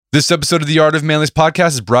This episode of the Art of Manliness podcast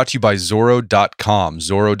is brought to you by Zoro.com.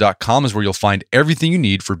 Zoro.com is where you'll find everything you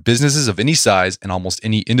need for businesses of any size and almost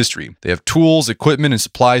any industry. They have tools, equipment, and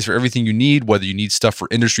supplies for everything you need, whether you need stuff for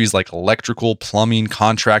industries like electrical, plumbing,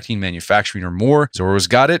 contracting, manufacturing, or more. Zoro's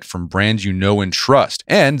got it from brands you know and trust.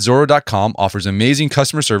 And Zoro.com offers amazing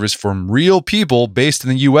customer service from real people based in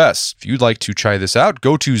the US. If you'd like to try this out,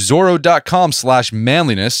 go to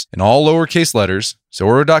Zoro.com/manliness in all lowercase letters.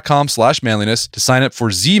 Zoro.com/manliness to sign up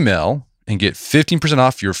for Zmail and get 15%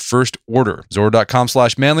 off your first order.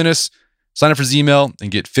 Zoro.com/manliness. Sign up for Zmail and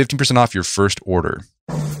get 15% off your first order.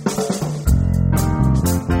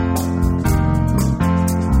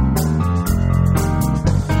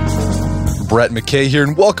 Brett McKay here,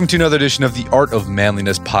 and welcome to another edition of the Art of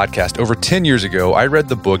Manliness podcast. Over 10 years ago, I read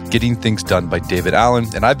the book Getting Things Done by David Allen,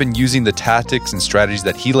 and I've been using the tactics and strategies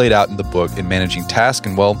that he laid out in the book in managing tasks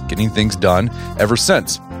and, well, getting things done ever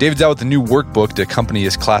since. David's out with a new workbook to accompany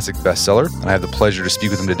his classic bestseller, and I have the pleasure to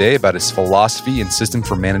speak with him today about his philosophy and system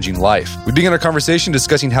for managing life. We begin our conversation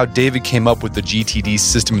discussing how David came up with the GTD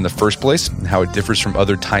system in the first place and how it differs from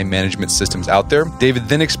other time management systems out there. David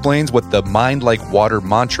then explains what the mind like water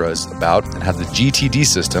mantra is about and how the GTD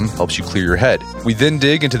system helps you clear your head. We then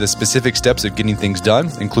dig into the specific steps of getting things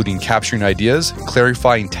done, including capturing ideas,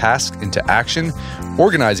 clarifying tasks into action,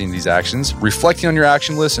 organizing these actions, reflecting on your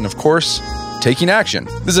action list, and of course, taking action.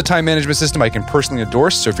 This is a time management system I can personally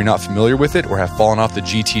endorse, so if you're not familiar with it or have fallen off the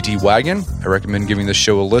GTD wagon, I recommend giving this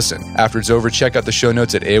show a listen. After it's over, check out the show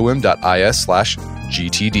notes at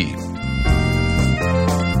aom.is/GTD.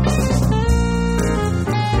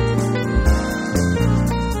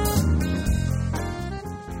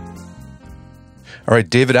 All right,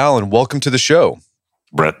 David Allen, welcome to the show.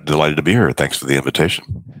 Brett, delighted to be here. Thanks for the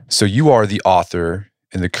invitation. So you are the author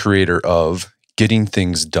and the creator of Getting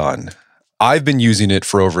Things Done. I've been using it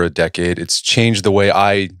for over a decade. It's changed the way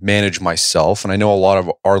I manage myself, and I know a lot of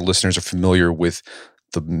our listeners are familiar with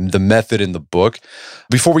the method in the book.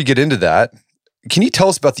 Before we get into that, can you tell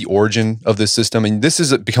us about the origin of this system? I mean, this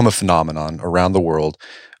has become a phenomenon around the world.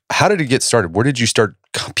 How did it get started? Where did you start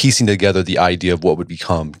piecing together the idea of what would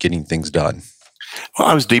become Getting Things Done? Well,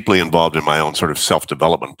 I was deeply involved in my own sort of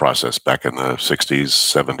self-development process back in the 60s,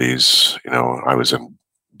 70s. I was in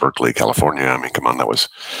Berkeley, California. I mean, come on, that was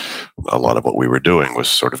a lot of what we were doing was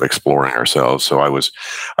sort of exploring ourselves. So I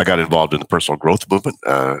got involved in the personal growth movement,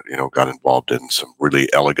 got involved in some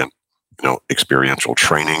really elegant, experiential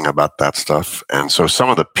training about that stuff. And so some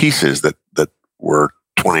of the pieces that were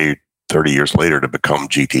 20, 30 years later to become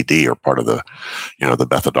GTD or part of the, the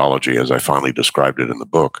methodology as I finally described it in the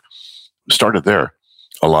book, started there.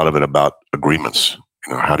 A lot of it about agreements.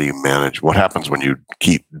 How do you manage? What happens when you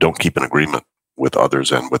don't keep an agreement with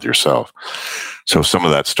others and with yourself? So some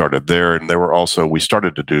of that started there, and we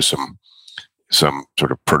started to do some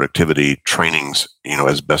sort of productivity trainings,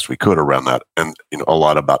 as best we could around that, and a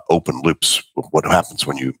lot about open loops. What happens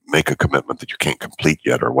when you make a commitment that you can't complete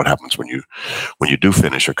yet, or what happens when you do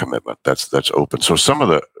finish a commitment that's open. So some of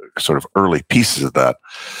the sort of early pieces of that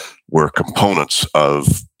were components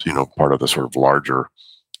of part of the sort of larger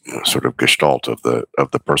sort of gestalt of the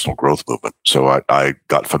personal growth movement. So I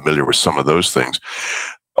got familiar with some of those things.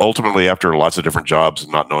 Ultimately, after lots of different jobs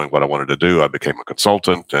and not knowing what I wanted to do, I became a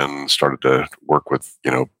consultant and started to work with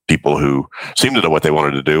people who seemed to know what they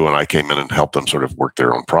wanted to do, and I came in and helped them sort of work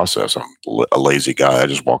their own process. I'm a lazy guy. I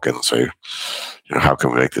just walk in and say, how can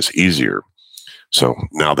we make this easier? So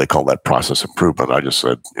now they call that process improvement. I just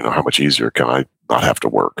said, how much easier can I not have to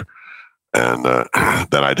work? And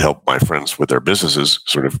then I'd help my friends with their businesses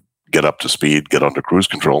sort of get up to speed, get under cruise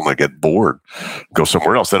control, and they get bored, go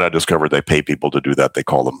somewhere else. Then I discovered they pay people to do that. They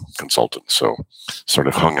call them consultants. So sort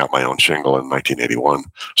of hung out my own shingle in 1981,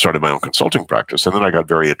 started my own consulting practice. And then I got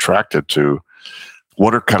very attracted to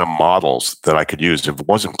what are kind of models that I could use. If it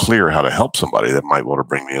wasn't clear how to help somebody that might want to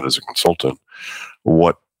bring me in as a consultant,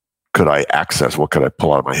 what could I access? What could I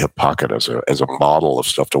pull out of my hip pocket as a model of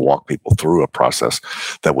stuff to walk people through a process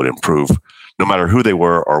that would improve no matter who they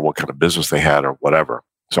were or what kind of business they had or whatever.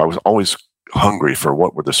 So I was always hungry for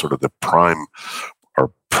what were the sort of the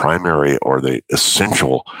primary or the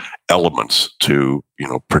essential elements to,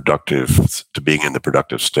 to being in the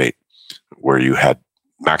productive state where you had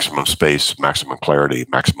maximum space, maximum clarity,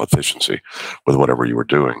 maximum efficiency with whatever you were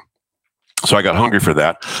doing. So I got hungry for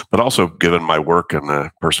that, but also given my work in the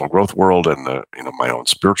personal growth world and my own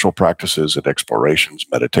spiritual practices and explorations,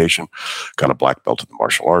 meditation, got a black belt in the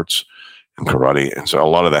martial arts and karate. And so a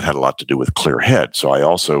lot of that had a lot to do with clear head. So I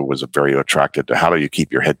also was very attracted to how do you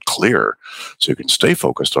keep your head clear so you can stay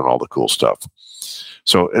focused on all the cool stuff.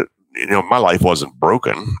 So my life wasn't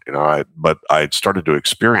broken, but I'd started to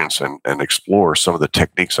experience and explore some of the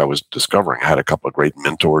techniques I was discovering. I had a couple of great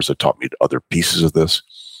mentors that taught me other pieces of this.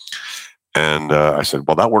 And I said,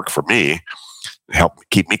 well, that worked for me. Helped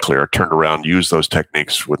keep me clear. Turned around, used those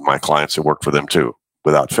techniques with my clients that worked for them too,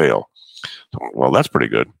 without fail. So, well, that's pretty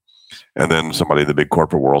good. And then somebody in the big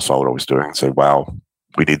corporate world saw what I was doing and said, wow,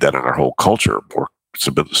 we need that in our whole culture. More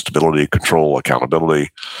stability, control, accountability,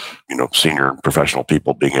 senior and professional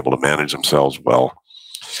people being able to manage themselves well.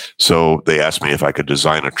 So they asked me if I could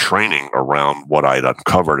design a training around what I'd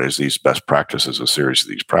uncovered as these best practices, a series of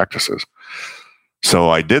these practices. So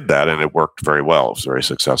I did that, and it worked very well. It was very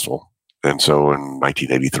successful. And so in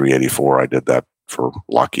 1983, 84, I did that for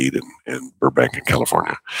Lockheed in Burbank in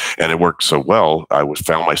California. And it worked so well, I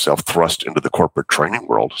found myself thrust into the corporate training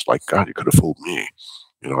world. It's like, God, you could have fooled me.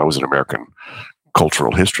 I was an American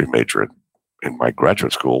cultural history major in my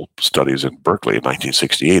graduate school studies in Berkeley in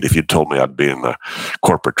 1968. If you'd told me I'd be in the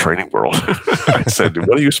corporate training world, I'd said,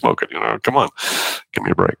 what are you smoking? Come on, give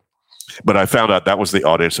me a break. But I found out that was the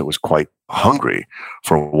audience that was quite hungry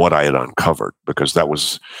for what I had uncovered, because that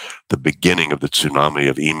was the beginning of the tsunami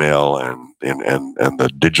of email and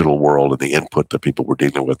the digital world and the input that people were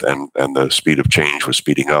dealing with, and the speed of change was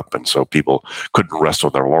speeding up. And so people couldn't rest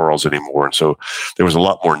on their laurels anymore. And so there was a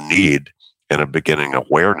lot more need and a beginning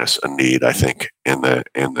awareness and need, I think,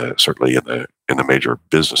 certainly in the major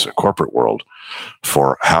business and corporate world,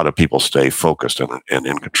 for how do people stay focused and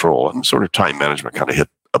in control. And sort of time management kind of hit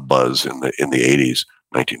a buzz in the 80s,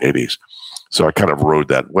 1980s. So I kind of rode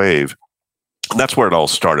that wave. And that's where it all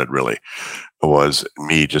started, really, was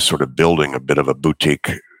me just sort of building a bit of a boutique,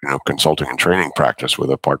 consulting and training practice with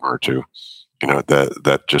a partner or two,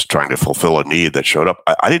 that just trying to fulfill a need that showed up.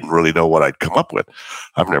 I didn't really know what I'd come up with.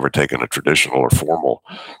 I've never taken a traditional or formal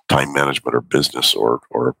time management or business or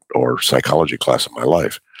psychology class in my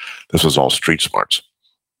life. This was all street smarts,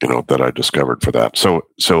 that I discovered for that. So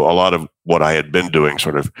a lot of what I had been doing,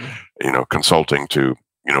 sort of, consulting to,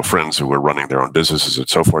 friends who were running their own businesses and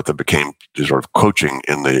so forth, that became sort of coaching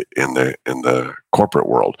in the corporate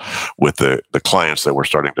world with the clients that were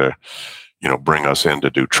starting to, bring us in to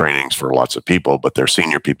do trainings for lots of people, but their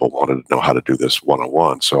senior people wanted to know how to do this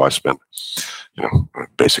one-on-one. So I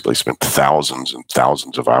basically spent thousands and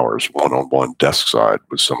thousands of hours one-on-one desk side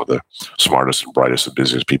with some of the smartest and brightest and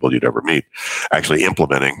busiest people you'd ever meet, actually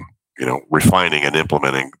implementing, refining and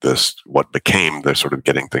implementing this, what became the sort of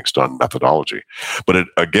getting things done methodology. But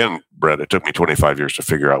again, Brett, it took me 25 years to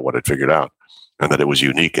figure out what I'd figured out, and that it was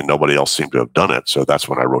unique and nobody else seemed to have done it. So that's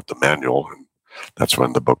when I wrote the manual, and that's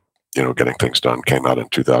when the book, Getting Things Done, came out in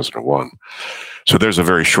 2001. So there's a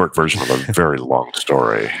very short version of a very long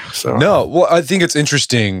story. So no, well, I think it's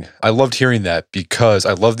interesting. I loved hearing that, because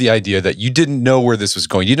I love the idea that you didn't know where this was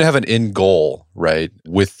going. You didn't have an end goal, right,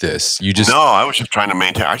 with this. No, I was just trying to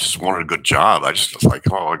maintain. I just wanted a good job. I just was like,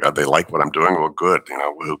 oh God, they like what I'm doing. Well, good.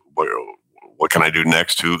 What can I do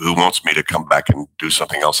next? Who wants me to come back and do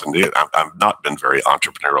something else? And I've not been very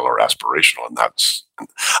entrepreneurial or aspirational, and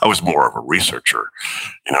I was more of a researcher,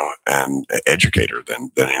 and educator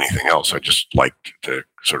than anything else. I just liked to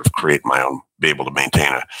sort of create my own, be able to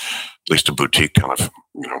maintain at least a boutique kind of,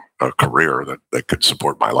 a career that could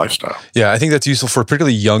support my lifestyle. Yeah, I think that's useful for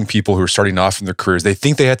particularly young people who are starting off in their careers. They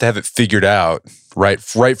think they have to have it figured out right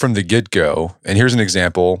from the get-go. And here's an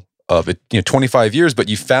example of it, 25 years, but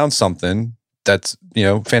you found something that's,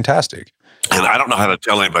 fantastic. And I don't know how to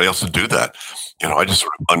tell anybody else to do that. I just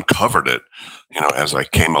sort of uncovered it, as I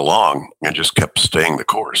came along, and just kept staying the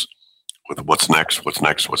course with what's next,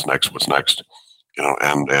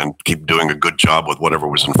 and keep doing a good job with whatever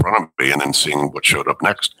was in front of me, and then seeing what showed up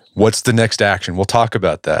next. What's the next action? We'll talk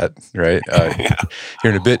about that, right?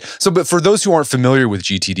 Here in a bit. So, but for those who aren't familiar with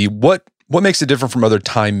GTD, what makes it different from other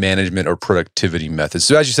time management or productivity methods?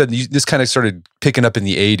 So as you said, this kind of started picking up in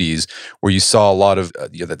the 80s, where you saw a lot of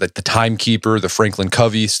the timekeeper, the Franklin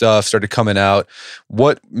Covey stuff started coming out.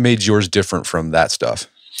 What made yours different from that stuff?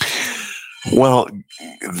 Well,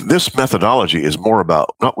 this methodology is more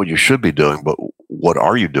about not what you should be doing, but what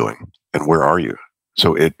are you doing and where are you?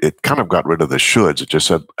 So it kind of got rid of the shoulds. It just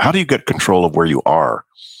said, how do you get control of where you are?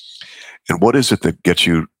 And what is it that gets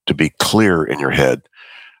you to be clear in your head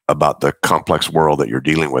about the complex world that you're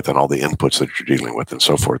dealing with and all the inputs that you're dealing with and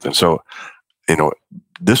so forth. And so,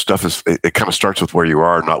 this stuff it kind of starts with where you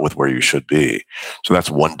are, not with where you should be. So that's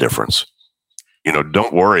one difference.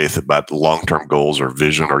 Don't worry about long-term goals or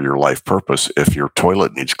vision or your life purpose if your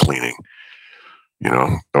toilet needs cleaning,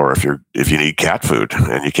 or if you need cat food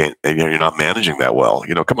and you can't, and you're not managing that well,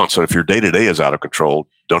 come on. So if your day-to-day is out of control,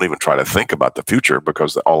 don't even try to think about the future,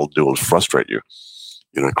 because all it'll do is frustrate you,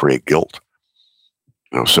 and create guilt.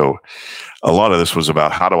 So a lot of this was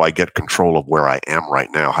about, how do I get control of where I am right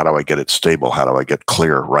now? How do I get it stable? How do I get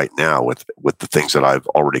clear right now with the things that I've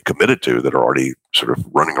already committed to, that are already sort of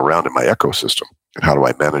running around in my ecosystem? And how do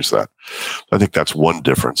I manage that? I think that's one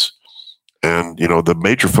difference. And, the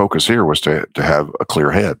major focus here was to have a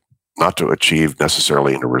clear head, not to achieve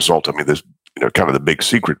necessarily a result. I mean, this, kind of the big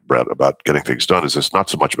secret, Brett, about getting things done is it's not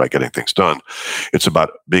so much about getting things done. It's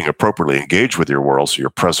about being appropriately engaged with your world, so you're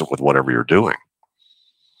present with whatever you're doing.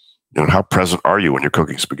 How present are you when you're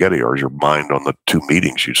cooking spaghetti, or is your mind on the 2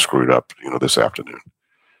 meetings you screwed up, this afternoon?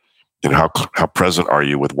 How present are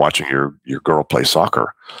you with watching your girl play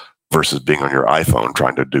soccer versus being on your iPhone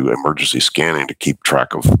trying to do emergency scanning to keep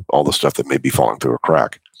track of all the stuff that may be falling through a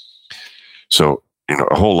crack? So,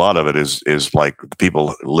 a whole lot of it is like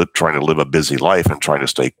people trying to live a busy life and trying to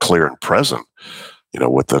stay clear and present,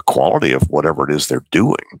 with the quality of whatever it is they're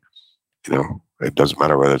doing. It doesn't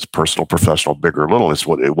matter whether it's personal, professional, big or little. It's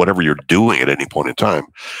whatever you're doing at any point in time,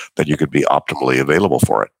 that you could be optimally available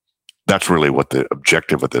for it. That's really what the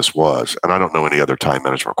objective of this was. And I don't know any other time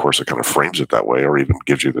management course that kind of frames it that way, or even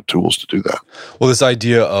gives you the tools to do that. Well, this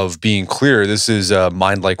idea of being clear, this is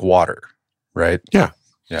mind like water, right? Yeah.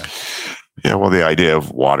 Yeah. Yeah, well, the idea of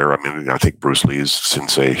water, I mean, I think Bruce Lee's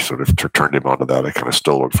sensei sort of turned him onto that. I kind of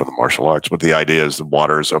stole it from the martial arts. But the idea is the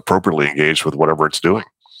water is appropriately engaged with whatever it's doing.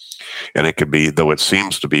 And it can be, though it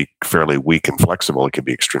seems to be fairly weak and flexible, it can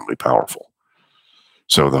be extremely powerful.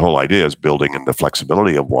 So the whole idea is building in the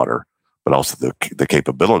flexibility of water, but also the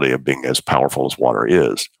capability of being as powerful as water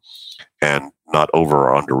is, and not over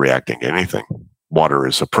or underreacting to anything. Water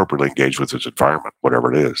is appropriately engaged with its environment,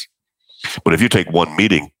 whatever it is. But if you take one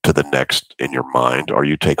meeting to the next in your mind, or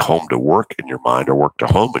you take home to work in your mind, or work to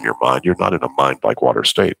home in your mind, you're not in a mind like water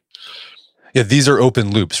state. Yeah, these are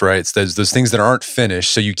open loops, right? It's those things that aren't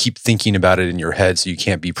finished, so you keep thinking about it in your head, so you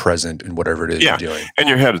can't be present in whatever it is you're doing. And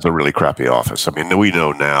your head is a really crappy office. I mean, we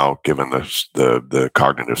know now, given the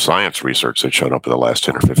cognitive science research that showed up in the last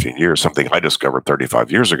 10 or 15 years, something I discovered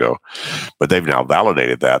 35 years ago, but they've now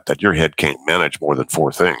validated that your head can't manage more than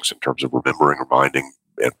 4 things in terms of remembering, reminding,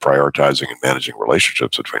 and prioritizing and managing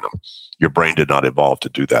relationships between them. Your brain did not evolve to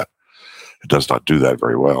do that. It does not do that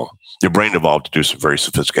very well. Your brain evolved to do some very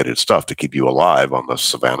sophisticated stuff to keep you alive on the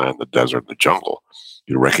savannah and the desert and the jungle.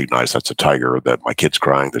 You recognize that's a tiger, that my kid's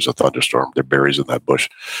crying, there's a thunderstorm, there are berries in that bush.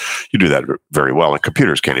 You do that very well, and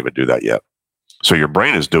computers can't even do that yet. So your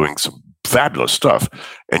brain is doing some fabulous stuff,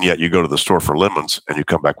 and yet you go to the store for lemons and you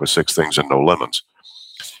come back with 6 things and no lemons.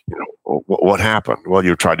 What happened? Well,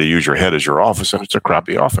 you tried to use your head as your office, and it's a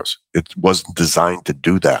crappy office. It wasn't designed to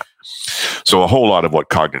do that. So a whole lot of what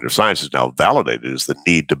cognitive science is now validated is the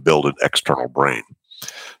need to build an external brain.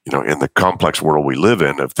 In the complex world we live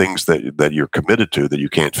in, of things that you're committed to that you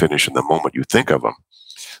can't finish in the moment you think of them,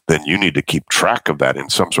 then you need to keep track of that in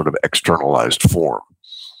some sort of externalized form.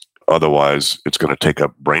 Otherwise, it's going to take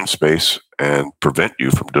up brain space and prevent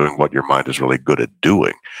you from doing what your mind is really good at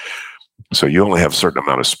doing. So you only have a certain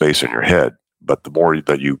amount of space in your head, but the more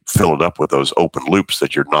that you fill it up with those open loops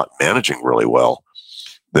that you're not managing really well,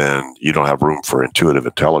 then you don't have room for intuitive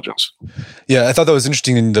intelligence. Yeah, I thought that was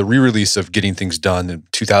interesting in the re-release of Getting Things Done in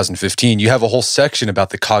 2015. You have a whole section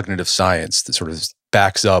about the cognitive science that sort of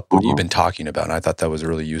backs up what you've been talking about, and I thought that was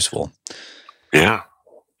really useful. Yeah.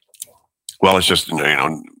 Well, it's just,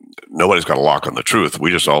 nobody's got a lock on the truth. We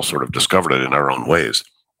just all sort of discovered it in our own ways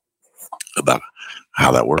about how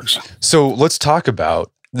that works. So let's talk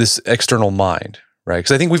about this external mind, right?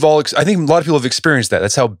 Because I think I think a lot of people have experienced that.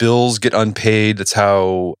 That's how bills get unpaid. That's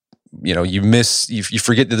how, you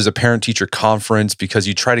forget that there's a parent-teacher conference because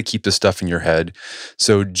you try to keep this stuff in your head.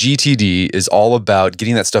 So GTD is all about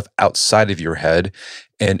getting that stuff outside of your head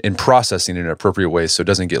and processing it in an appropriate way so it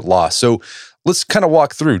doesn't get lost. So let's kind of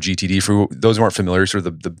walk through GTD for those who aren't familiar, sort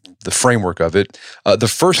of the framework of it. The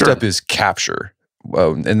first step is capture.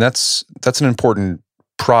 And that's an important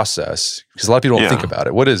process because a lot of people don't think about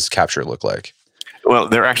it. What does capture look like? Well,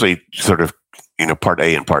 they're actually sort of, part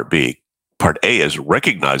A and part B. Part A is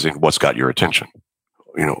recognizing what's got your attention.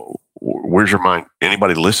 Where's your mind?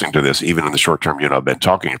 Anybody listening to this, even in the short term, I've been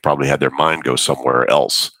talking, you probably had their mind go somewhere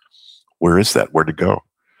else. Where is that? Where'd it go?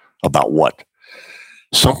 About what?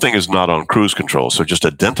 Something is not on cruise control. So just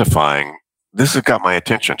identifying, this has got my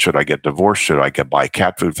attention. Should I get divorced? Should I buy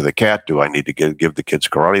cat food for the cat? Do I need to give the kids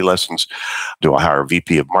karate lessons? Do I hire a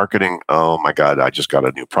VP of marketing? Oh my God, I just got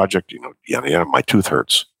a new project. My tooth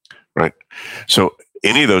hurts, right? So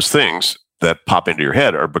any of those things that pop into your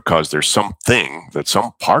head are because there's something that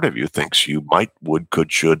some part of you thinks you might, would,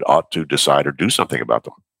 could, should, ought to decide or do something about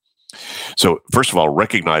them. So first of all,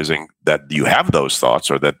 recognizing that you have those thoughts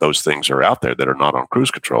or that those things are out there that are not on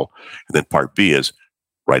cruise control. And then part B is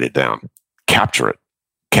write it down, capture it.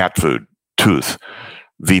 Cat food, tooth,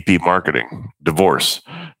 VP marketing, divorce,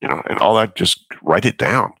 and all that. Just write it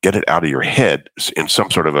down, get it out of your head in some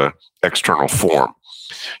sort of a external form,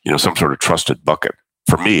 some sort of trusted bucket.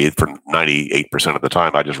 For me, for 98% of the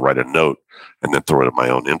time, I just write a note and then throw it in my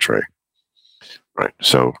own in tray. Right.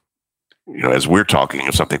 So, as we're talking,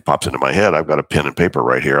 if something pops into my head, I've got a pen and paper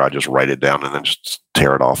right here. I just write it down and then just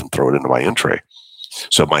tear it off and throw it into my in tray.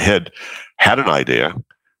 So my head had an idea,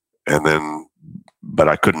 but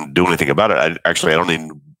I couldn't do anything about it. I don't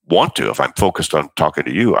even want to. If I'm focused on talking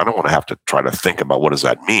to you, I don't want to have to try to think about what does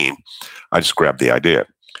that mean. I just grab the idea.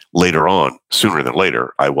 Later on, sooner than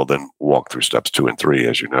later, I will then walk through steps 2 and 3.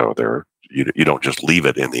 As you know, you don't just leave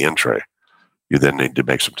it in the in tray. You then need to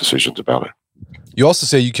make some decisions about it. You also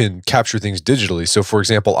say you can capture things digitally. So, for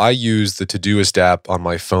example, I use the Todoist app on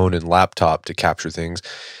my phone and laptop to capture things.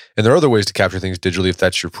 And there are other ways to capture things digitally if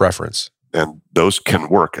that's your preference. And those can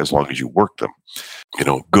work as long as you work them.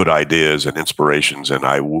 Good ideas and inspirations and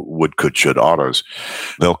would, could, should, oughtas,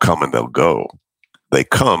 they'll come and they'll go. They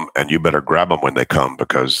come and you better grab them when they come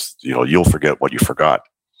because, you'll forget what you forgot,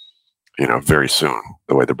 very soon,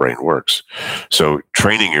 the way the brain works. So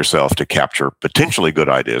training yourself to capture potentially good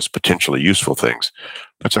ideas, potentially useful things,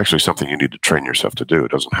 that's actually something you need to train yourself to do.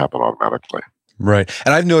 It doesn't happen automatically. Right.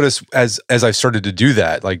 And I've noticed as I've started to do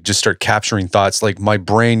that, like just start capturing thoughts, like my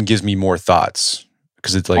brain gives me more thoughts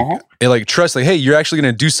because it's like, it like trusts, like, hey, you're actually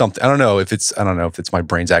going to do something. I don't know if it's my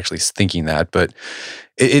brain's actually thinking that, but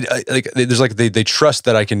there's like, they trust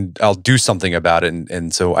that I'll do something about it.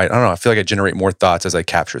 And so I don't know, I feel like I generate more thoughts as I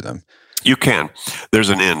capture them. You can. There's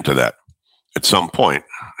an end to that. At some point,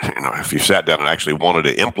 if you sat down and actually wanted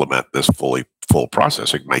to implement this full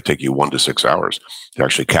process, it may take you 1 to 6 hours to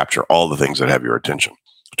actually capture all the things that have your attention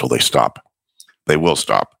until they stop. They will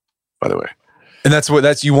stop, by the way. And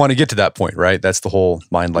that's you want to get to that point, right? That's the whole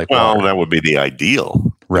mind like water. Well, that would be the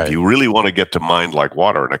ideal. Right. If you really want to get to mind like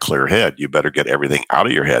water and a clear head, you better get everything out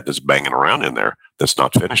of your head that's banging around in there that's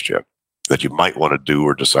not finished yet, that you might want to do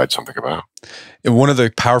or decide something about. And one of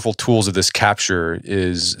the powerful tools of this capture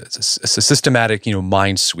is a systematic,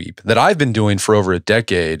 mind sweep that I've been doing for over a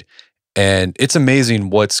decade. And it's amazing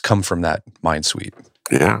what's come from that mind sweep.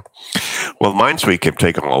 Yeah. Well, mind sweep can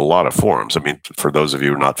take on a lot of forms. I mean, for those of you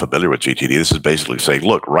who are not familiar with GTD, this is basically saying,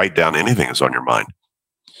 look, write down anything that's on your mind.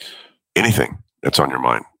 Anything that's on your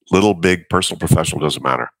mind. Little, big, personal, professional, doesn't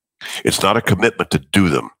matter. It's not a commitment to do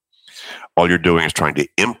them. All you're doing is trying to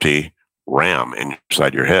empty RAM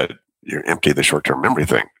inside your head. You're empty the short-term memory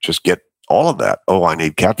thing. Just get all of that. Oh, I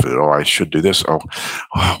need cat food. Oh, I should do this. Oh,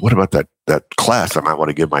 what about that class I might want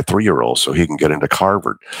to give my 3-year-old so he can get into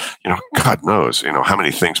Harvard? God knows, how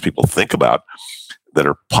many things people think about that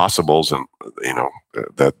are possibles and,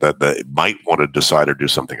 that they might want to decide or do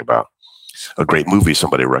something about. A great movie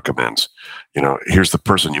somebody recommends. Here's the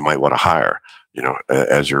person you might want to hire,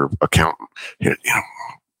 as your accountant.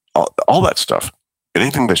 All that stuff.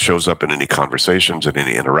 Anything that shows up in any conversations and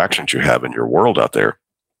any interactions you have in your world out there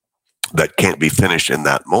that can't be finished in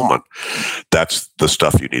that moment, that's the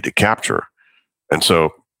stuff you need to capture. And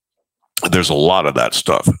so there's a lot of that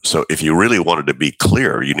stuff. So if you really wanted to be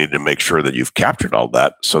clear, you need to make sure that you've captured all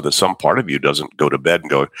that so that some part of you doesn't go to bed and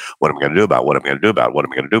go, what am I going to do about it? What am I going to do about it? What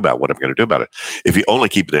am I going to do about it? What am I going to do about it? If you only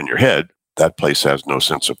keep it in your head, that place has no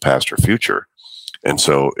sense of past or future. And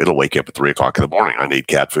so it'll wake you up at 3 o'clock in the morning. I need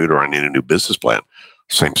cat food or I need a new business plan.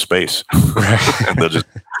 Same space. And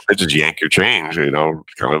they just yank your change,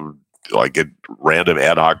 kind of like at random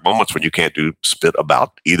ad hoc moments when you can't do spit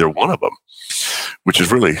about either one of them, which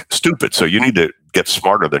is really stupid. So you need to get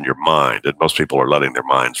smarter than your mind. And most people are letting their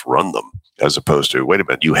minds run them as opposed to, wait a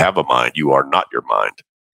minute, you have a mind. You are not your mind.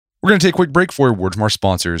 We're going to take a quick break for a word from our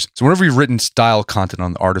sponsors. So whenever we've written style content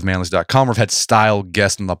on theartofmanliness.com or have had style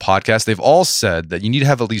guests on the podcast, they've all said that you need to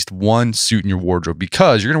have at least one suit in your wardrobe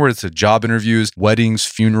because you're going to wear it to job interviews, weddings,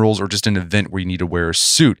 funerals, or just an event where you need to wear a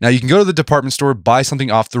suit. Now, you can go to the department store, buy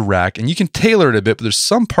something off the rack, and you can tailor it a bit, but there's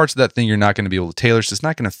some parts of that thing you're not going to be able to tailor, so it's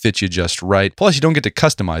not going to fit you just right. Plus, you don't get to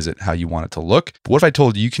customize it how you want it to look. But what if I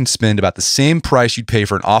told you can spend about the same price you'd pay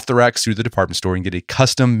for an off-the-rack suit at the department store and get a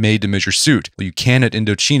custom made-to-measure suit? Well, you can at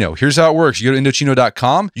Indochino. Here's how it works. You go to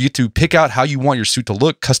Indochino.com. You get to pick out how you want your suit to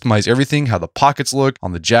look, customize everything, how the pockets look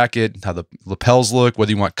on the jacket, how the lapels look,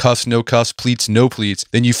 whether you want cuffs, no cuffs, pleats, no pleats.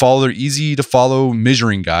 Then you follow their easy-to-follow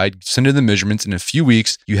measuring guide, send in the measurements. In a few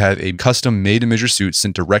weeks, you have a custom made-to-measure suit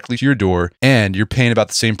sent directly to your door, and you're paying about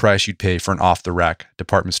the same price you'd pay for an off-the-rack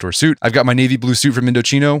department store suit. I've got my navy blue suit from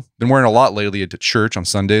Indochino. Been wearing a lot lately at church on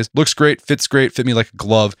Sundays. Looks great, fit me like a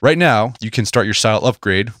glove. Right now, you can start your style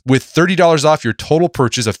upgrade with $30 off your total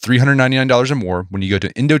purchase of $399 or more when you go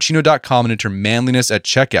to Indochino.com and enter manliness at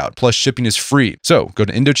checkout. Plus, shipping is free. So go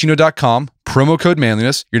to Indochino.com, promo code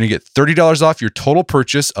manliness. You're going to get $30 off your total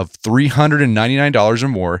purchase of $399 or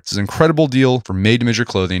more. This is an incredible deal for made-to-measure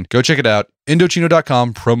clothing. Go check it out.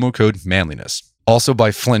 Indochino.com, promo code manliness. Also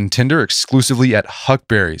by Flint and Tinder, exclusively at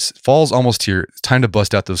Huckberry's. Fall's almost here. It's time to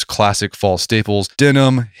bust out those classic fall staples: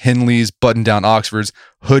 denim, Henleys, button-down Oxfords,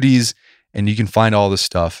 hoodies, and you can find all this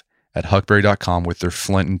stuff at huckberry.com with their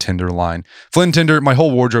Flint and Tinder line. Flint and Tinder, my whole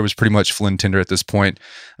wardrobe is pretty much Flint and Tinder at this point.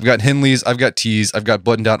 I've got Henleys, I've got tees, I've got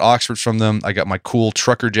button-down Oxfords from them. I got my cool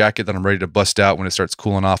trucker jacket that I'm ready to bust out when it starts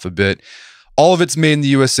cooling off a bit. All of it's made in the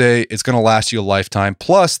USA. It's going to last you a lifetime.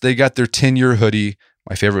 Plus, they got their 10-year hoodie,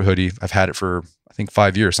 my favorite hoodie. I've had it for, I think,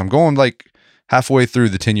 5 years. So I'm going like halfway through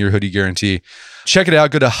the 10-year hoodie guarantee. Check it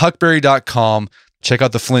out. Go to huckberry.com. Check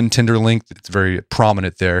out the Flint and Tinder link. It's very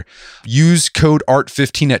prominent there. Use code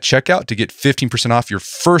ART15 at checkout to get 15% off your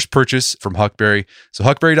first purchase from Huckberry. So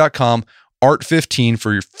huckberry.com, ART15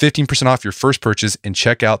 for your 15% off your first purchase, and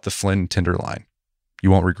check out the Flint and Tinder line.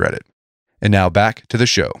 You won't regret it. And now back to the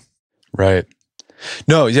show. Right.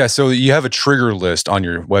 No, yeah. So you have a trigger list on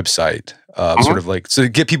your website, sort of like, so to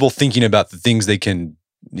get people thinking about the things they can,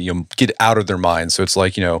 get out of their minds. So it's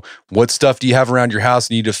like, what stuff do you have around your house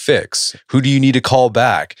you need to fix? Who do you need to call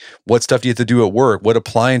back? What stuff do you have to do at work? What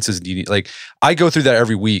appliances do you need? Like, I go through that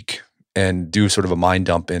every week and do sort of a mind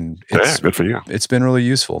dump, and it's good for you. It's been really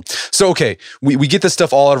useful. So, okay, we get this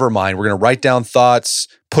stuff all out of our mind. We're going to write down thoughts,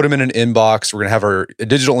 put them in an inbox. We're going to have a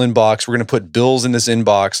digital inbox. We're going to put bills in this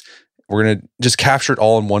inbox. We're going to just capture it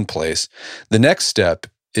all in one place. The next step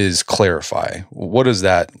is clarify. What does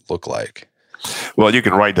that look like? Well, you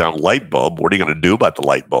can write down light bulb. What are you going to do about the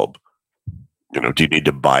light bulb? Do you need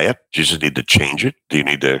to buy it? Do you just need to change it? Do you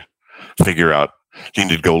need to figure out, do you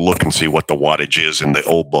need to go look and see what the wattage is in the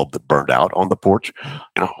old bulb that burned out on the porch?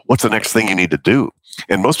 What's the next thing you need to do?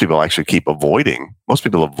 And most people actually avoid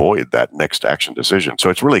that next action decision. So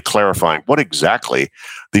it's really clarifying what exactly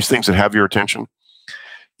these things that have your attention,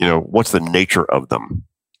 what's the nature of them?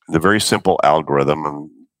 The very simple algorithm,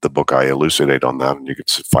 and the book I elucidate on that, and you can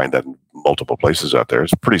find that in multiple places out there.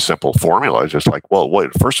 It's a pretty simple formula. It's just like,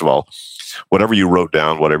 first of all, whatever you wrote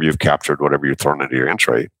down, whatever you've captured, whatever you've thrown into your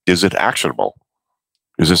entry, is it actionable?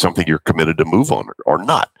 Is this something you're committed to move on or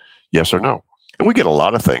not? Yes or no? And we get a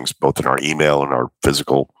lot of things, both in our email and our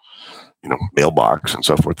physical, mailbox and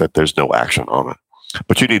so forth, that there's no action on it.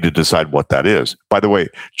 But you need to decide what that is. By the way,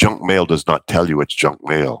 junk mail does not tell you it's junk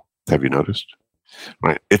mail. Have you noticed?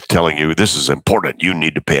 Right? It's telling you this is important. You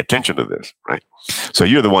need to pay attention to this, right? So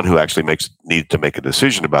you're the one who actually needs to make a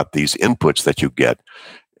decision about these inputs that you get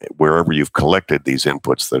wherever you've collected these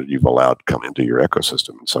inputs that you've allowed come into your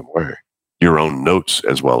ecosystem in some way. Your own notes,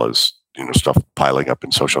 as well as stuff piling up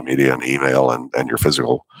in social media and email and your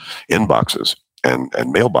physical inboxes and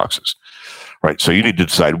mailboxes, right? So you need to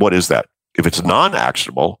decide, what is that? If it's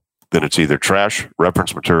non-actionable, then it's either trash,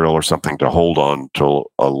 reference material, or something to hold on till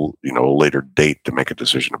a later date to make a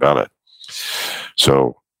decision about it.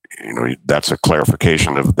 So, that's a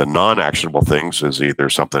clarification of the non-actionable things is either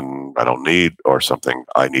something I don't need, or something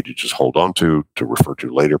I need to just hold on to refer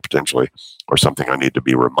to later potentially, or something I need to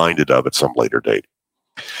be reminded of at some later date.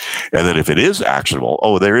 And then if it is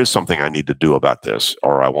actionable, there is something I need to do about this,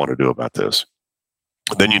 or I want to do about this.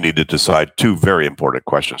 Then you need to decide two very important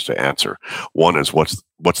questions to answer. One is, what's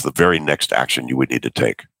the very next action you would need to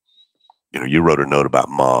take? You wrote a note about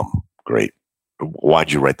mom. Great.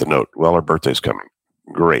 Why'd you write the note? Well, her birthday's coming.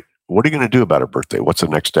 Great. What are you going to do about her birthday? What's the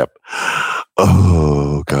next step?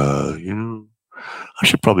 Oh, God, I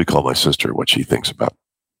should probably call my sister what she thinks about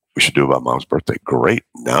we should do about mom's birthday. Great.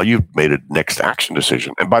 Now you've made a next action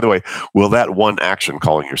decision. And by the way, will that one action,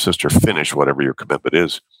 calling your sister, finish whatever your commitment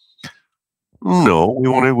is? No,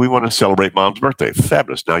 we want to celebrate mom's birthday.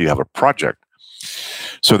 Fabulous. Now you have a project.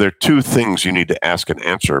 So there are two things you need to ask and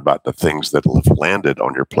answer about the things that have landed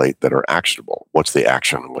on your plate that are actionable. What's the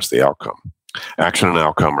action and what's the outcome? Action and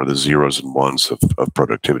outcome are the zeros and ones of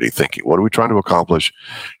productivity thinking. What are we trying to accomplish,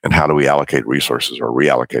 and how do we allocate resources or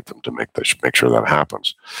reallocate them to make sure that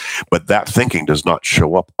happens? But that thinking does not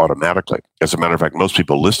show up automatically. As a matter of fact, most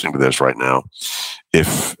people listening to this right now,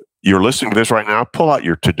 if you're listening to this right now, pull out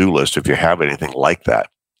your to-do list if you have anything like that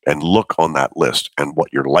and look on that list. And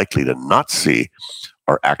what you're likely to not see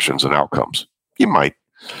are actions and outcomes. You might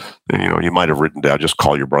have written down, just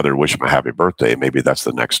call your brother, wish him a happy birthday. Maybe that's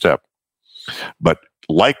the next step. But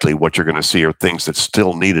likely what you're going to see are things that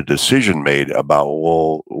still need a decision made about,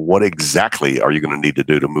 what exactly are you going to need to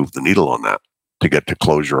do to move the needle on that? to get to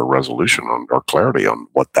closure or resolution on, or clarity on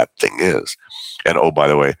what that thing is. And oh, by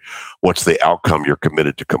the way, what's the outcome you're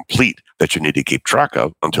committed to complete that you need to keep track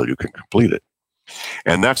of until you can complete it?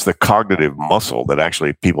 And that's the cognitive muscle that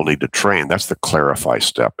actually people need to train. That's the clarify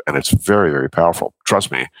step. And it's very, very powerful.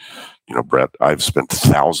 Trust me, Brett, I've spent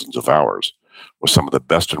thousands of hours with some of the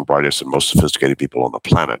best and brightest and most sophisticated people on the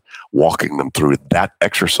planet, walking them through that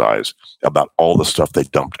exercise about all the stuff they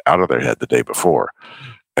dumped out of their head the day before.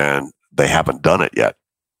 And they haven't done it yet.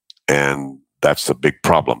 And that's the big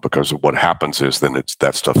problem, because what happens is then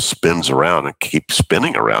that stuff spins around and keeps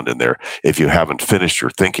spinning around in there if you haven't finished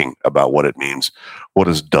your thinking about what it means, what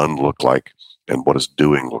does done look like, and what does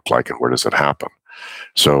doing look like, and where does it happen.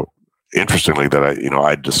 So interestingly, that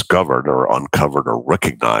I discovered or uncovered or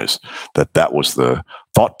recognized that was the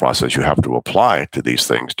thought process you have to apply to these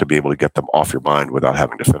things to be able to get them off your mind without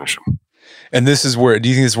having to finish them. And do you think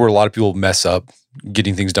this is where a lot of people mess up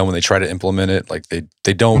getting things done when they try to implement it? Like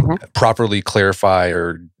they don't properly clarify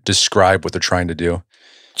or describe what they're trying to do?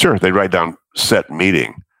 Sure. They write down set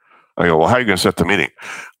meeting. I go, well, how are you going to set the meeting?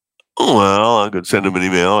 Oh, well, I could send them an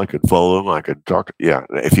email. I could follow them. I could talk. Yeah.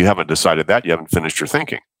 If you haven't decided that, you haven't finished your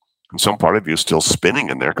thinking. And some part of you is still spinning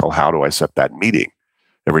in there called, how do I set that meeting?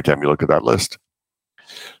 Every time you look at that list.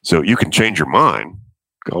 So you can change your mind.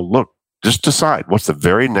 Go, look, just decide what's the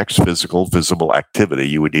very next physical, visible activity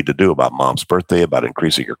you would need to do about mom's birthday, about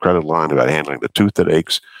increasing your credit line, about handling the tooth that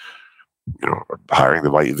aches, or hiring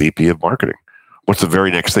the VP of marketing. What's the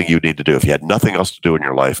very next thing you need to do? If you had nothing else to do in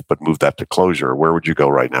your life but move that to closure, where would you go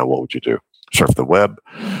right now? What would you do? Surf the web,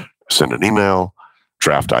 send an email,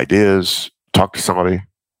 draft ideas, talk to somebody.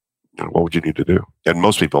 What would you need to do? And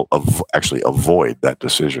most people actually avoid that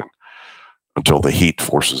decision until the heat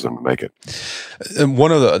forces them to make it. And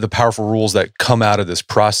one of the powerful rules that come out of this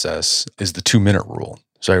process is the 2-minute rule.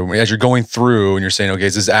 So as you're going through and you're saying, okay,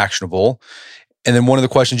 is this actionable? And then one of the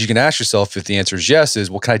questions you can ask yourself, if the answer is yes, is,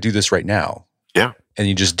 well, can I do this right now? Yeah. And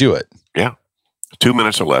you just do it. Yeah. 2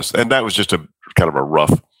 minutes or less. And that was just a kind of a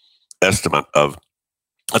rough estimate of,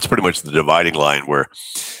 that's pretty much the dividing line, where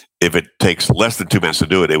if it takes less than 2 minutes to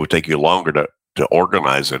do it, it would take you longer to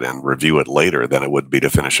organize it and review it later than it would be to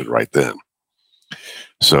finish it right then.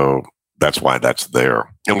 So that's why that's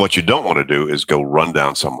there. And what you don't want to do is go run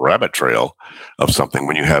down some rabbit trail of something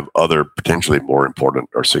when you have other potentially more important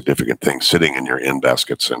or significant things sitting in your in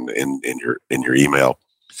baskets and in your email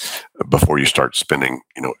before you start spending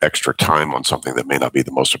extra time on something that may not be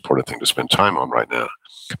the most important thing to spend time on right now.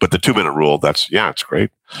 But the 2-minute rule, it's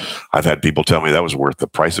great. I've had people tell me that was worth the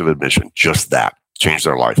price of admission. Just that changed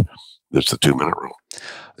their life. That's the 2-minute rule.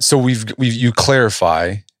 So you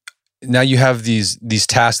clarify. Now you have these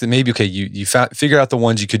tasks that maybe, okay, you figure out the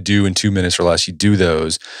ones you could do in 2 minutes or less. You do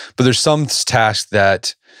those, but there's some tasks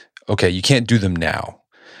that, okay, you can't do them now.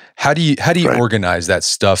 How do you Right. organize that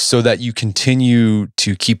stuff so that you continue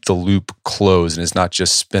to keep the loop closed and it's not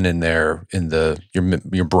just spinning there in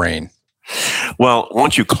your brain? Well,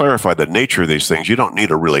 once you clarify the nature of these things, you don't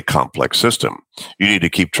need a really complex system. You need to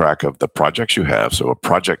keep track of the projects you have. So a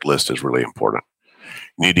project list is really important.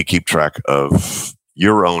 You need to keep track of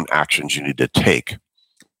your own actions you need to take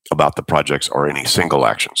about the projects, or any single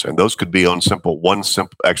actions. And those could be on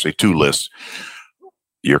actually 2 lists.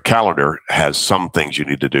 Your calendar has some things you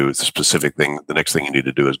need to do. It's a specific thing. The next thing you need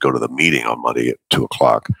to do is go to the meeting on Monday at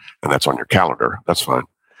 2:00, and that's on your calendar. That's fine.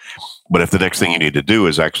 But if the next thing you need to do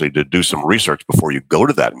is actually to do some research before you go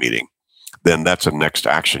to that meeting, then that's a next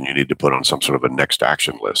action you need to put on some sort of a next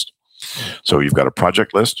action list. So you've got a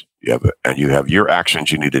project list, you have your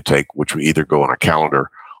actions you need to take, which will either go on a calendar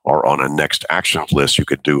or on a next action list you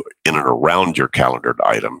could do in and around your calendared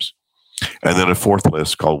items. And then a 4th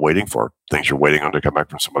list called waiting for, things you're waiting on to come back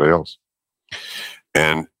from somebody else.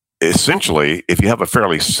 And essentially, if you have a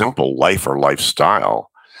fairly simple life or lifestyle,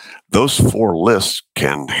 those 4 lists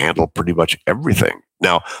can handle pretty much everything.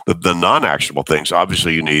 Now, the non-actionable things,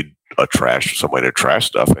 obviously you need some way to trash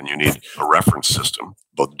stuff, and you need a reference system,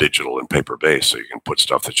 both digital and paper-based, so you can put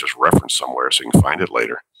stuff that's just referenced somewhere so you can find it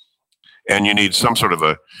later. And you need some sort of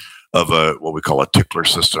a what we call a tickler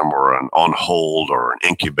system, or an on hold or an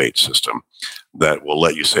incubate system that will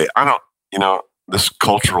let you say, this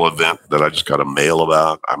cultural event that I just got a mail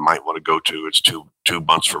about, I might want to go to. It's two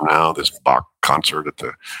months from now, this Bach concert at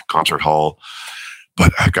the concert hall.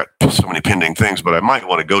 But I got so many pending things, but I might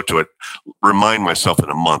want to go to it. Remind myself in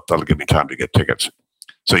a month. That'll give me time to get tickets.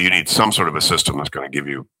 So you need some sort of a system that's going to give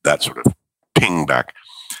you that sort of ping back,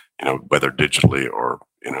 whether digitally or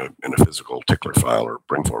in a physical tickler file or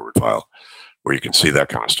bring forward file, where you can see that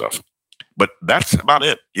kind of stuff. But that's about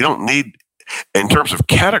it. You don't need in terms of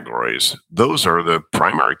categories, those are the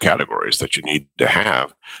primary categories that you need to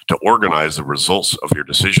have to organize the results of your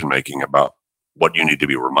decision making about what you need to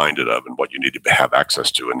be reminded of and what you need to have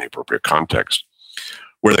access to in the appropriate context.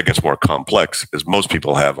 Where that gets more complex is most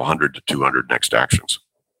people have 100 to 200 next actions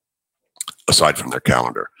aside from their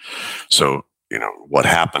calendar. So, what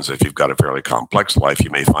happens if you've got a fairly complex life, you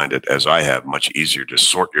may find it, as I have, much easier to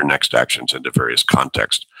sort your next actions into various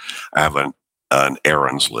contexts. I have an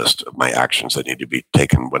errands list of my actions that need to be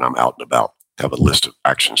taken when I'm out and about. I have a list of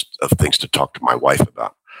actions of things to talk to my wife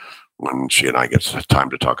about when she and I get time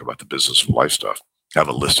to talk about the business of life stuff. I have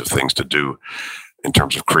a list of things to do in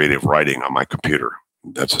terms of creative writing on my computer.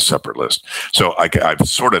 That's a separate list. So I've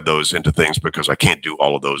sorted those into things because I can't do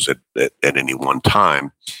all of those at any one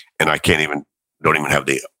time. And I don't even have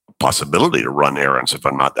the possibility to run errands if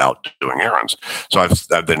I'm not out doing errands. So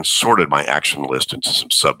I've then sorted my action list into some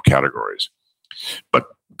subcategories. But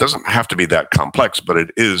it doesn't have to be that complex, but it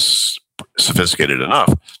is sophisticated enough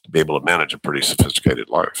to be able to manage a pretty sophisticated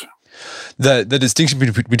life. The distinction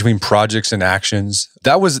between projects and actions,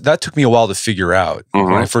 that took me a while to figure out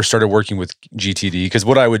when I first started working with GTD, because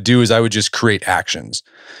what I would do is I would just create actions.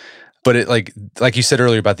 But it like you said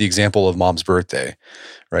earlier about the example of mom's birthday,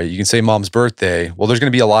 right? You can say mom's birthday. Well, there's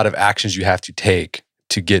going to be a lot of actions you have to take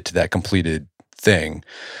to get to that completed thing.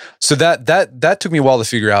 So that took me a while to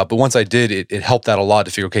figure out. But once I did, it helped out a lot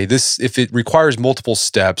to figure, okay, if it requires multiple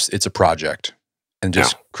steps, it's a project. And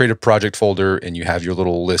just create a project folder, and you have your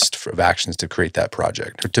little list of actions to create that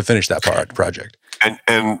project or to finish that project.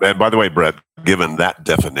 And by the way, Brett, given that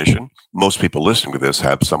definition, most people listening to this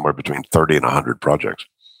have somewhere between 30 and 100 projects,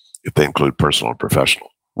 if they include personal and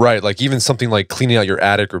professional. Right. Like even something like cleaning out your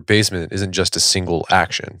attic or basement isn't just a single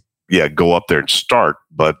action. Yeah, go up there and start,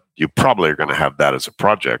 but you probably are going to have that as a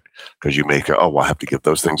project because you may go, we'll have to give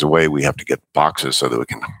those things away. We have to get boxes so that we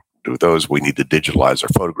can do those. We need to digitalize our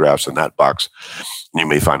photographs in that box. You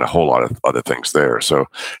may find a whole lot of other things there. So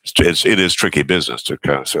it is tricky business to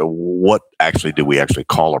kind of say, what actually do we actually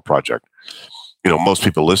call a project? Most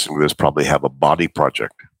people listening to this probably have a body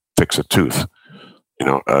project, fix a tooth,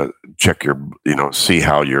 check your, see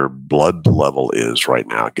how your blood level is right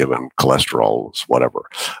now, given cholesterol, whatever.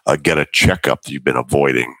 Get a checkup that you've been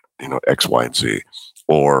avoiding, X, Y, and Z,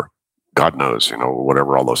 or God knows,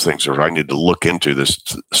 whatever all those things are. I need to look into this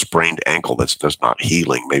sprained ankle that's just not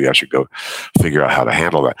healing. Maybe I should go figure out how to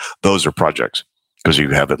handle that. Those are projects because you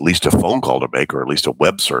have at least a phone call to make or at least a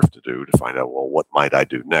web surf to do to find out, well, what might I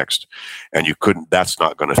do next? And that's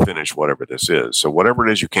not going to finish whatever this is. So whatever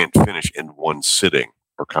it is you can't finish in one sitting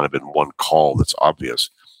or kind of in one call that's obvious,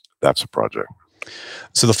 that's a project.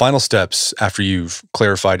 So the final steps after you've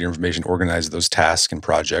clarified your information, organized those tasks and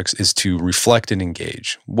projects is to reflect and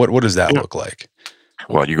engage. What does that look like?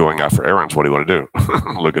 Well, you're going out for errands. What do you want to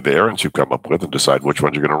do? Look at the errands you've come up with and decide which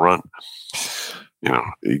ones you're going to run.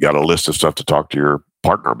 You got a list of stuff to talk to your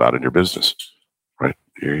partner about in your business, right?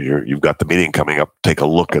 You've got the meeting coming up. Take a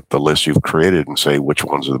look at the list you've created and say which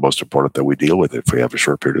ones are the most important that we deal with if we have a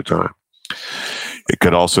short period of time. It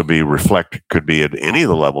could also be could be at any of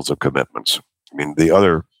the levels of commitments. I mean, the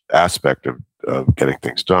other aspect of getting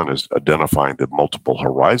things done is identifying the multiple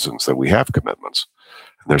horizons that we have commitments.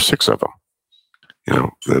 And there's 6 of them.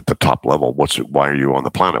 At the top level, why are you on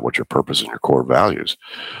the planet? What's your purpose and your core values?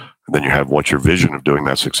 And then you have what's your vision of doing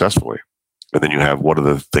that successfully? And then you have what are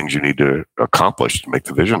the things you need to accomplish to make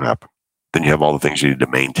the vision happen? Then you have all the things you need to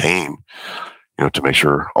maintain, to make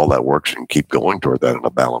sure all that works and keep going toward that in a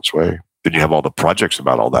balanced way. Then you have all the projects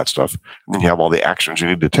about all that stuff. And then you have all the actions you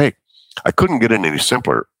need to take. I couldn't get in any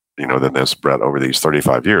simpler, than this, Brett, over these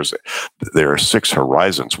 35 years. There are 6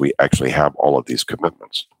 horizons. We actually have all of these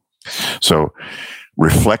commitments. So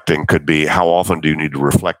reflecting could be, how often do you need to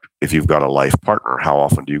reflect if you've got a life partner? How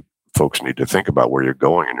often do you folks need to think about where you're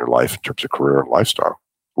going in your life in terms of career and lifestyle?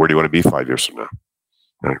 Where do you want to be 5 years from now?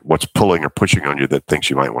 Right? What's pulling or pushing on you that thinks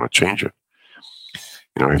you might want to change it?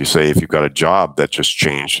 If you've got a job that just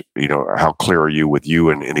changed, how clear are you with you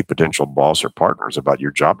and any potential boss or partners about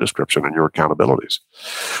your job description and your accountabilities?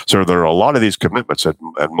 So there are a lot of these commitments at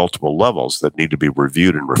multiple levels that need to be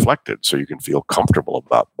reviewed and reflected so you can feel comfortable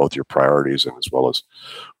about both your priorities and as well as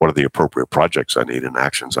what are the appropriate projects I need and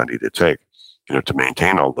actions I need to take, to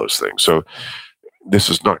maintain all those things. So this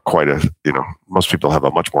is not quite most people have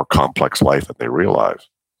a much more complex life than they realize.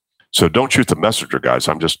 So don't shoot the messenger, guys.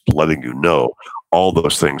 I'm just letting you know all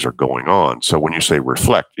those things are going on. So when you say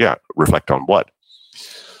reflect, reflect on what?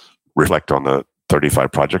 Reflect on the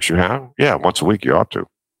 35 projects you have? Yeah, once a week you ought to.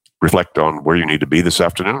 Reflect on where you need to be this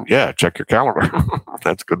afternoon? Yeah, check your calendar.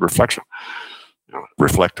 That's good reflection.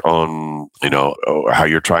 reflect on, how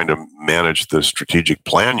you're trying to manage the strategic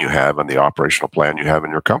plan you have and the operational plan you have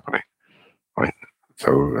in your company, right?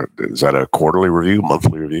 So is that a quarterly review,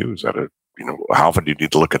 monthly review? Is that how often do you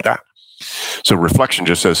need to look at that? So reflection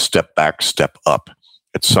just says step back, step up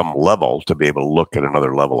at some level to be able to look at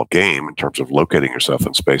another level of game in terms of locating yourself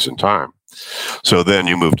in space and time. So then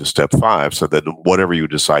you move to step 5. So that whatever you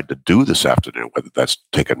decide to do this afternoon, whether that's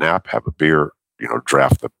take a nap, have a beer,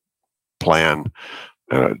 draft the plan,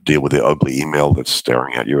 deal with the ugly email that's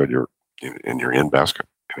staring at you in your in basket.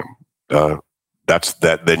 That's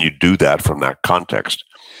that. Then you do that from that context.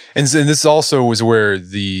 And this also is where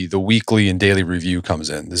the weekly and daily review comes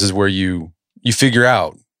in. This is where you figure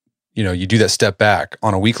out, you do that step back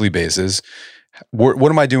on a weekly basis. What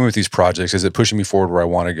am I doing with these projects? Is it pushing me forward where I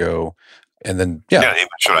want to go? And then, should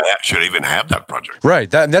I even have that project? Right.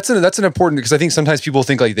 That's an important, because I think sometimes people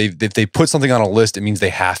think like if they put something on a list, it means they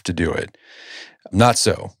have to do it. Not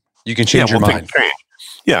so. You can change your mind. Change.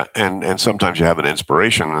 Yeah, and sometimes you have an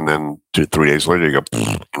inspiration, and then 2-3 days later you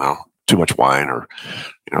go, too much wine, or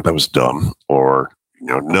that was dumb, or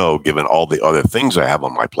no, given all the other things I have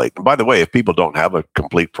on my plate. And by the way, if people don't have a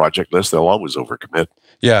complete project list, they'll always overcommit.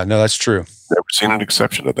 Yeah, no, that's true. Never seen an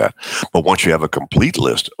exception to that. But once you have a complete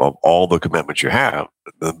list of all the commitments you have,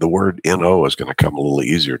 the word NO is going to come a little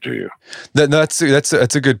easier to you. That's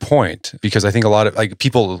a good point, because I think a lot of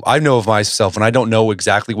people, I know of myself, when I don't know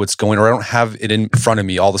exactly what's going, or I don't have it in front of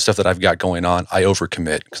me, all the stuff that I've got going on, I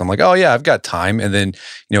overcommit, because I'm like, oh yeah, I've got time. And then,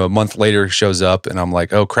 a month later shows up and I'm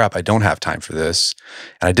like, oh crap, I don't have time for this.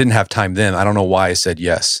 And I didn't have time then. I don't know why I said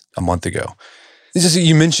yes a month ago.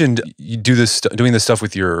 You mentioned you doing this stuff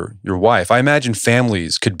with your wife. I imagine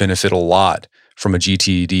families could benefit a lot from a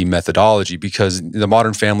GTD methodology, because the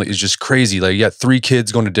modern family is just crazy. Like, you got 3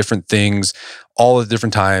 kids going to different things all at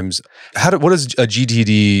different times. What does a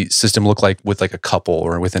GTD system look like with like a couple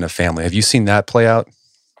or within a family? Have you seen that play out?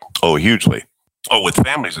 Oh, hugely. Oh, with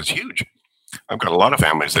families, it's huge. I've got a lot of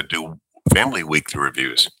families that do family weekly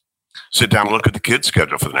reviews. Sit down and look at the kids'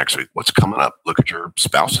 schedule for the next week. What's coming up? Look at your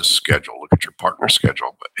spouse's schedule. Look at your partner's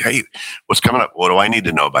schedule. But hey, what's coming up? What do I need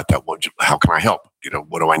to know about that? How can I help?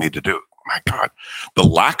 What do I need to do? My God, the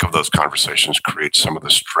lack of those conversations creates some of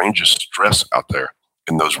the strangest stress out there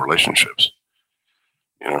in those relationships.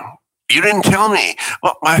 You didn't tell me.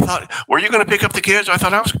 Well, I thought, were you going to pick up the kids? I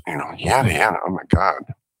thought I was, yeah. Oh my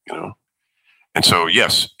God, And so,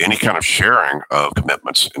 yes, any kind of sharing of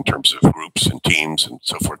commitments in terms of groups and teams and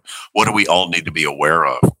so forth, what do we all need to be aware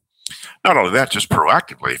of? Not only that, just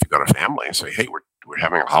proactively, if you've got a family and say, hey, we're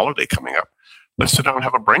having a holiday coming up, let's sit down and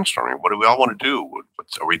have a brainstorming. What do we all want to do?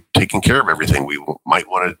 Are we taking care of everything we might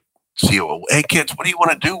want to see? Well, hey, kids, what do you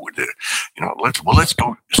want to do with it? Let's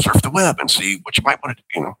go surf the web and see what you might want to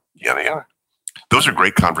do, yada. Those are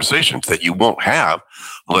great conversations that you won't have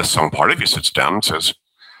unless some part of you sits down and says,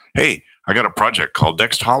 hey, I got a project called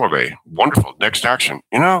Next Holiday. Wonderful. Next action.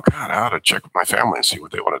 God, I ought to check with my family and see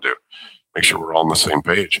what they want to do. Make sure we're all on the same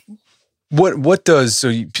page. So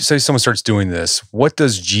you say someone starts doing this, what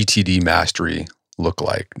does GTD mastery look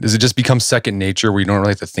like? Does it just become second nature where you don't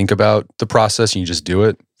really have to think about the process and you just do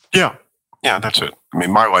it? Yeah, that's it. I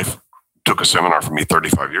mean, my wife took a seminar from me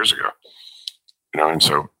 35 years ago, and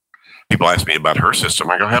so people ask me about her system.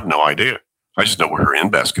 I go, I have no idea. I just know where her in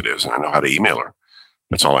basket is and I know how to email her.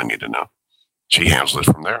 That's all I need to know. She handles it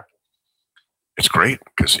from there. It's great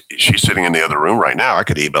because she's sitting in the other room right now. I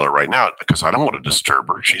could email her right now because I don't want to disturb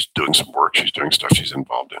her. She's doing some work. She's doing stuff she's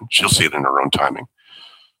involved in. She'll see it in her own timing.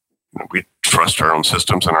 We trust our own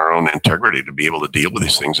systems and our own integrity to be able to deal with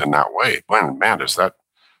these things in that way. Man, does that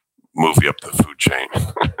move you up the food chain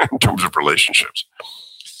in terms of relationships?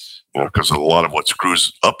 Because a lot of what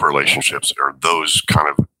screws up relationships are those kind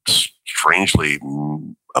of strangely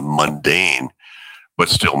mundane but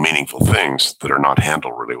still meaningful things that are not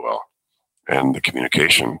handled really well. And the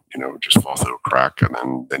communication, just fall through a crack.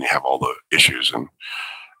 And then you have all the issues and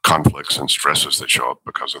conflicts and stresses that show up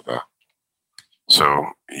because of that. So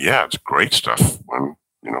yeah, it's great stuff when,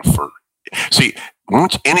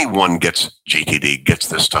 once anyone gets GTD, gets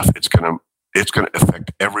this stuff, it's going to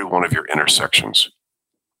affect every one of your intersections.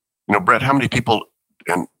 Brett, how many people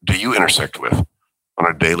do you intersect with on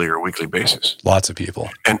a daily or weekly basis? Lots of people.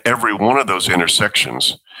 And every one of those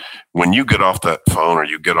intersections, when you get off that phone or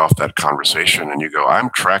you get off that conversation and you go, I'm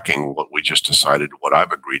tracking what we just decided, what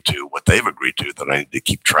I've agreed to, what they've agreed to that I need to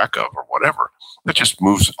keep track of or whatever, that just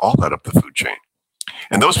moves all that up the food chain.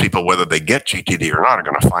 And those people, whether they get GTD or not, are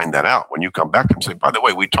going to find that out when you come back and say, by the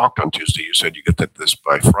way, we talked on Tuesday. You said you get this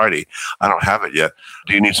by Friday. I don't have it yet.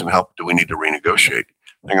 Do you need some help? Do we need to renegotiate?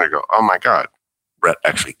 They're going to go, oh my God, Brett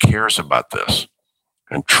actually cares about this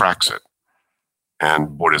and tracks it.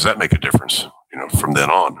 And boy, does that make a difference, from then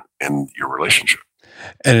on in your relationship.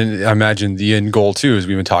 And I imagine the end goal too, as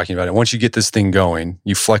we've been talking about it. Once you get this thing going,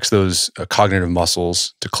 you flex those cognitive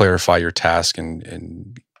muscles to clarify your task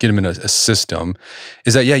and get them in a system.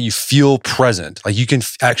 Is that, you feel present. Like you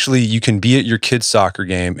can be at your kid's soccer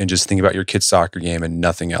game and just think about your kid's soccer game and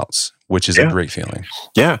nothing else, which is a great feeling.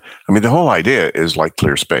 Yeah. I mean, the whole idea is like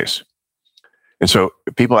clear space. And so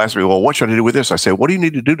people ask me, well, what should I do with this? I say, what do you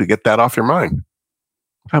need to do to get that off your mind?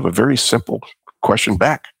 I have a very simple question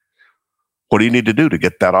back. What do you need to do to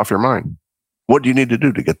get that off your mind? What do you need to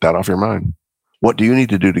do to get that off your mind? What do you need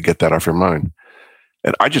to do to get that off your mind?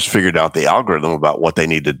 And I just figured out the algorithm about what they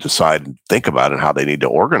need to decide and think about and how they need to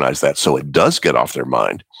organize that so it does get off their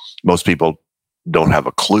mind. Most people don't have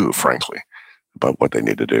a clue, frankly, about what they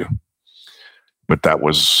need to do. But that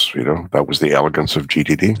was the elegance of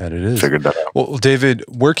GTD. That it is. Figured that out. Well, David,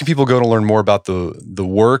 where can people go to learn more about the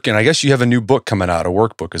work? And I guess you have a new book coming out, a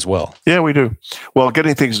workbook as well. Yeah, we do. Well,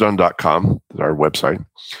 gettingthingsdone.com is our website.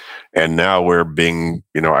 And now we're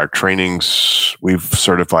our trainings, we've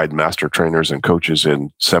certified master trainers and coaches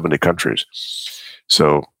in 70 countries.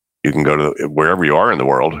 So you can go to wherever you are in the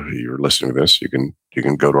world, you're listening to this, you can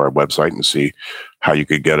go to our website and see how you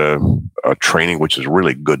could get a training, which is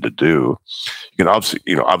really good to do. You can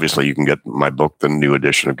obviously you can get my book, the new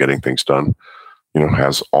edition of Getting Things Done,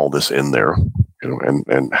 has all this in there,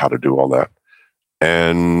 and how to do all that.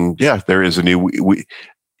 And there is a new,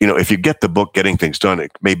 if you get the book, Getting Things Done,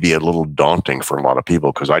 it may be a little daunting for a lot of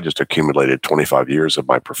people because I just accumulated 25 years of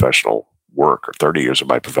my professional work or 30 years of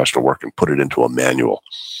my professional work and put it into a manual.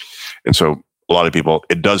 And so a lot of people,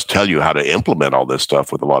 it does tell you how to implement all this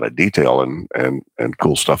stuff with a lot of detail and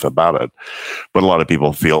cool stuff about it. But a lot of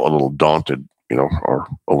people feel a little daunted, or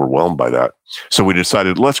overwhelmed by that. So we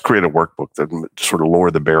decided, let's create a workbook that sort of lower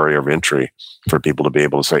the barrier of entry for people to be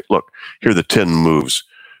able to say, look, here are the 10 moves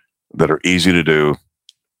that are easy to do.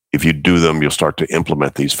 If you do them, you'll start to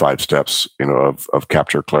implement these 5 steps, of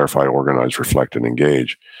capture, clarify, organize, reflect, and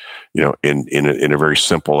engage, in a very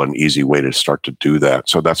simple and easy way to start to do that.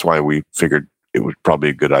 So that's why we figured it was probably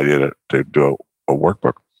a good idea to do a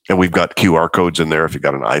workbook. And we've got QR codes in there. If you've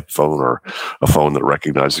got an iPhone or a phone that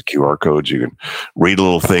recognizes QR codes, you can read a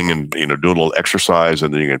little thing and do a little exercise,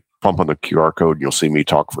 and then you can pump on the QR code and you'll see me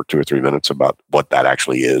talk for 2 or 3 minutes about what that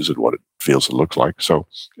actually is and what it feels and looks like. So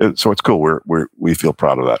it's cool. We feel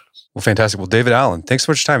proud of that. Well, fantastic. Well, David Allen, thanks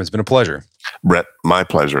so much for your time. It's been a pleasure. Brett, my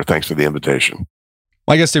pleasure. Thanks for the invitation.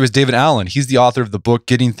 My guest today was David Allen. He's the author of the book,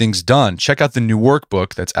 Getting Things Done. Check out the new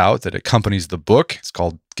workbook that's out that accompanies the book. It's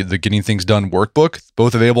called the Getting Things Done Workbook.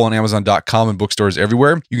 Both available on Amazon.com and bookstores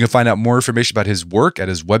everywhere. You can find out more information about his work at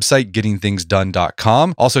his website,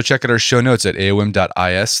 gettingthingsdone.com. Also, check out our show notes at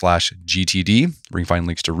aom.is/GTD, where you can find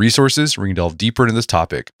links to resources where you can delve deeper into this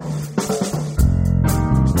topic.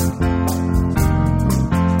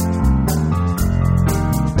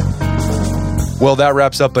 Well, that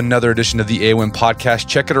wraps up another edition of the AOM podcast.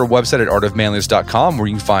 Check out our website at artofmanliness.com, where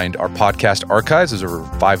you can find our podcast archives. There's over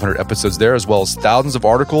 500 episodes there, as well as thousands of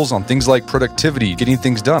articles on things like productivity, getting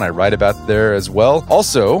things done. I write about there as well.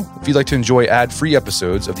 Also, if you'd like to enjoy ad-free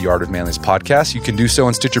episodes of the Art of Manliness podcast, you can do so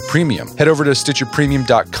on Stitcher Premium. Head over to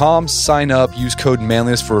stitcherpremium.com, sign up, use code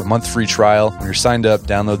manliness for a month free trial. When you're signed up,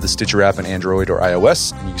 download the Stitcher app on Android or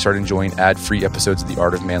iOS, and you can start enjoying ad-free episodes of the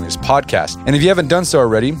Art of Manliness podcast. And if you haven't done so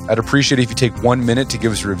already, I'd appreciate it if you take 1 minute to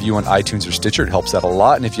give us a review on iTunes or Stitcher. It helps out a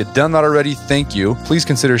lot. And if you've done that already, thank you. Please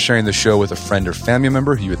consider sharing the show with a friend or family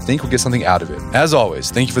member who you would think would get something out of it. As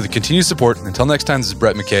always, thank you for the continued support. And until next time, this is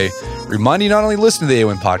Brett McKay, reminding you not only listen to the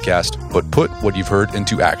AOM podcast, but put what you've heard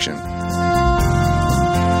into action.